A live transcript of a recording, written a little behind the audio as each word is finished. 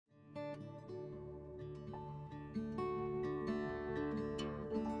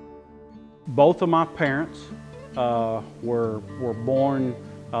Both of my parents were born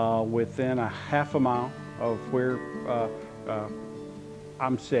within a half a mile of where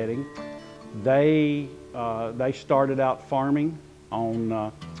I'm sitting. They started out farming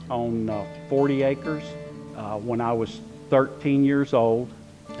on 40 acres when I was 13 years old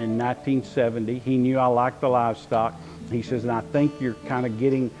in 1970. He knew I liked the livestock. He says, and I think you're kind of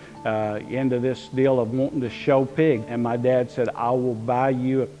getting into this deal of wanting to show pig. And my dad said, I will buy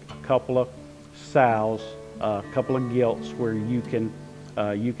you a couple of sows, a couple of gilts where you can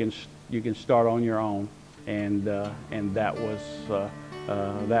start on your own. And that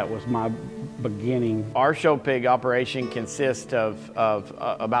was my beginning. Our show pig operation consists of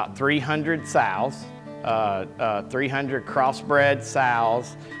about 300 sows, 300 crossbred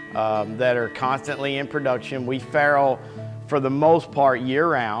sows that are constantly in production. We farrow for the most part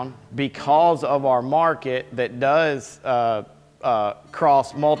year-round because of our market that does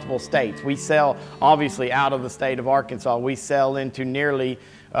cross multiple states. We sell obviously out of the state of Arkansas. We sell into nearly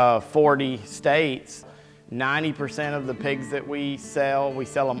 40 states. 90% of the pigs that we sell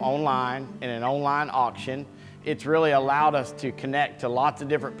them online in an online auction. It's really allowed us to connect to lots of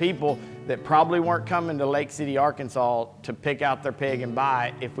different people that probably weren't coming to Lake City, Arkansas to pick out their pig and buy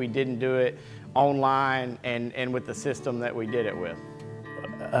it if we didn't do it online and with the system that we did it with.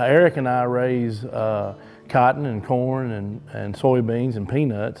 Eric and I raise cotton and corn and soybeans and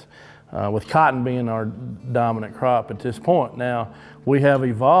peanuts, with cotton being our dominant crop at this point. Now, we have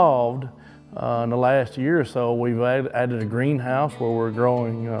evolved in the last year or so. We've added a greenhouse where we're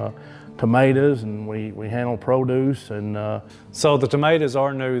growing tomatoes, and we handle produce. And so the tomatoes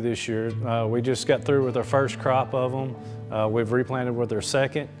are new this year. We just got through with our first crop of them. We've replanted with our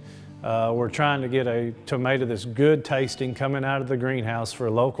second. We're trying to get a tomato that's good tasting coming out of the greenhouse for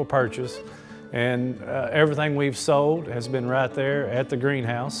a local purchase. And everything we've sold has been right there at the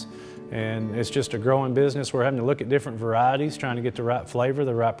greenhouse. And it's just a growing business. We're having to look at different varieties, trying to get the right flavor,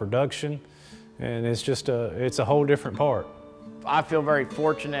 the right production. And it's just it's a whole different part. I feel very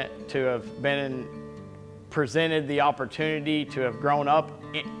fortunate to have been presented the opportunity to have grown up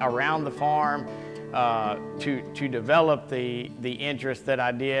around the farm, to develop the interest that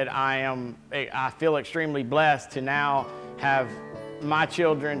I did. I feel extremely blessed to now have my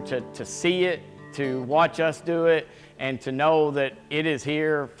children to see it, to watch us do it, and to know that it is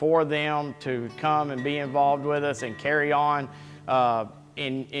here for them to come and be involved with us and carry on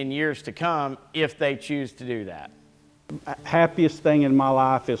in years to come if they choose to do that. Happiest thing in my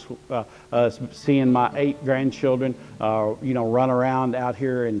life is seeing my 8 grandchildren, run around out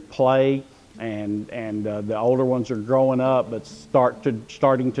here and play, and the older ones are growing up, but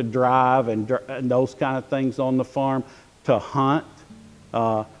starting to drive and those kind of things on the farm, to hunt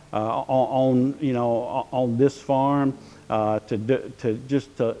on this farm,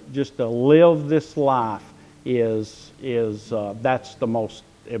 just to live this life is that's the most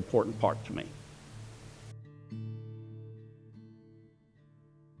important part to me.